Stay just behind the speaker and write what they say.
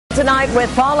Tonight with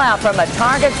fallout from a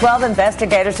Target 12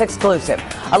 investigators exclusive.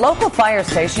 A local fire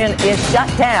station is shut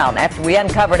down after we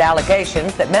uncovered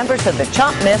allegations that members of the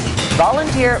Chop Mist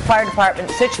Volunteer Fire Department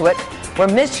Scituate were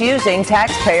misusing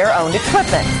taxpayer-owned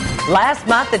equipment. Last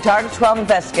month, the Target 12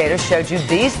 investigators showed you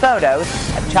these photos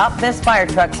of Chop Mist fire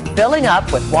trucks filling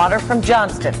up with water from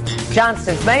Johnston.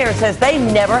 Johnston's mayor says they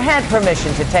never had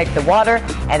permission to take the water,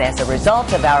 and as a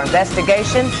result of our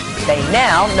investigation, they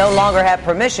now no longer have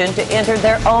permission to enter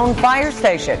their own fire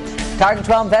station. Target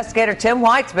 12 investigator Tim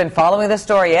White's been following the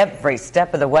story every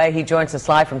step of the way. He joins us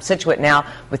live from Scituate now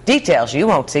with details you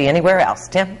won't see anywhere else.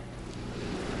 Tim?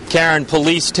 Karen,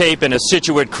 police tape in a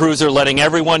Scituate cruiser letting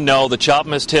everyone know the Chop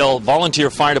Mist Hill Volunteer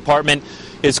Fire Department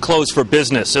is closed for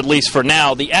business, at least for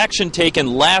now. The action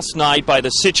taken last night by the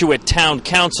Scituate Town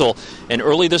Council, and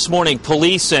early this morning,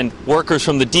 police and workers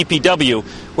from the DPW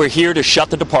were here to shut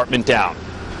the department down.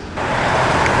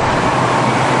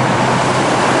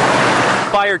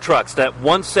 Fire trucks that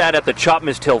once sat at the Chop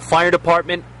Mist Hill Fire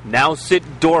Department now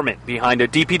sit dormant behind a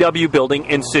DPW building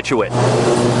in Scituate.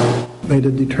 Made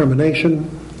a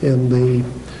determination in the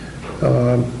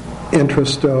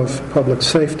interest of public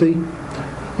safety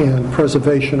and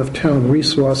preservation of town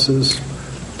resources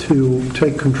to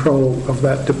take control of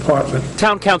that department.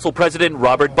 Town Council President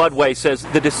Robert Budway says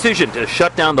the decision to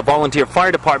shut down the volunteer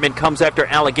fire department comes after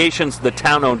allegations the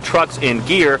town-owned trucks and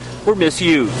gear were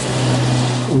misused.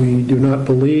 We do not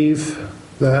believe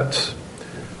that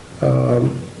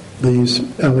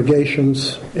these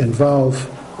allegations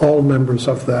involve all members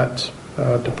of that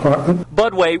department.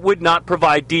 Budway would not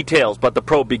provide details, but the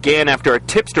probe began after a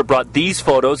tipster brought these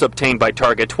photos obtained by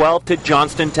Target 12 to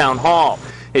Johnston Town Hall.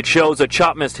 It shows a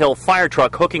Chop Mist Hill fire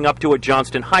truck hooking up to a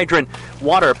Johnston hydrant,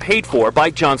 water paid for by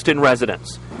Johnston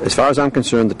residents. As far as I'm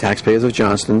concerned, the taxpayers of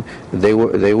Johnston, they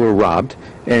were robbed,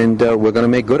 and we're going to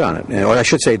make good on it. Or I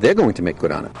should say, they're going to make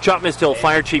good on it. Chop Mist Hill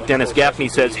Fire Chief Dennis Gaffney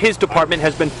says his department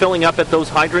has been filling up at those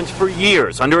hydrants for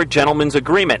years under a gentleman's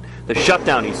agreement. The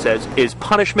shutdown, he says, is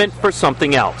punishment for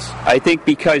something else. I think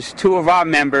because two of our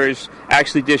members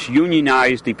actually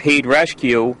disunionized the paid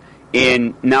rescue,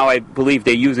 and now I believe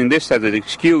they're using this as an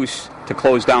excuse to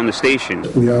close down the station.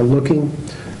 We are looking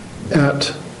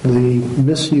at the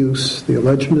misuse, the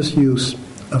alleged misuse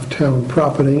of town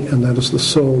property, and that is the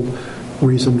sole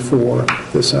reason for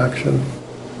this action.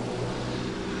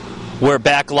 We're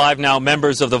back live now.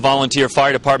 Members of the Volunteer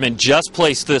Fire Department just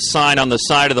placed this sign on the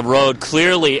side of the road,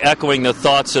 clearly echoing the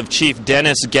thoughts of Chief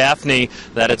Dennis Gaffney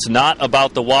that it's not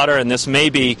about the water and this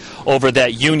may be over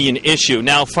that union issue.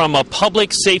 Now, from a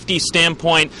public safety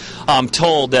standpoint, I'm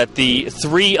told that the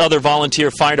 3 other volunteer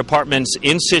fire departments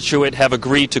in Scituate have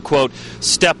agreed to, quote,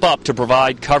 step up to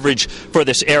provide coverage for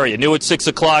this area. New at 6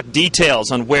 o'clock,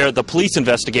 details on where the police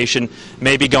investigation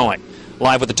may be going.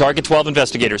 Live with the Target 12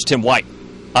 investigators, Tim White,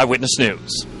 Eyewitness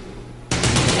News.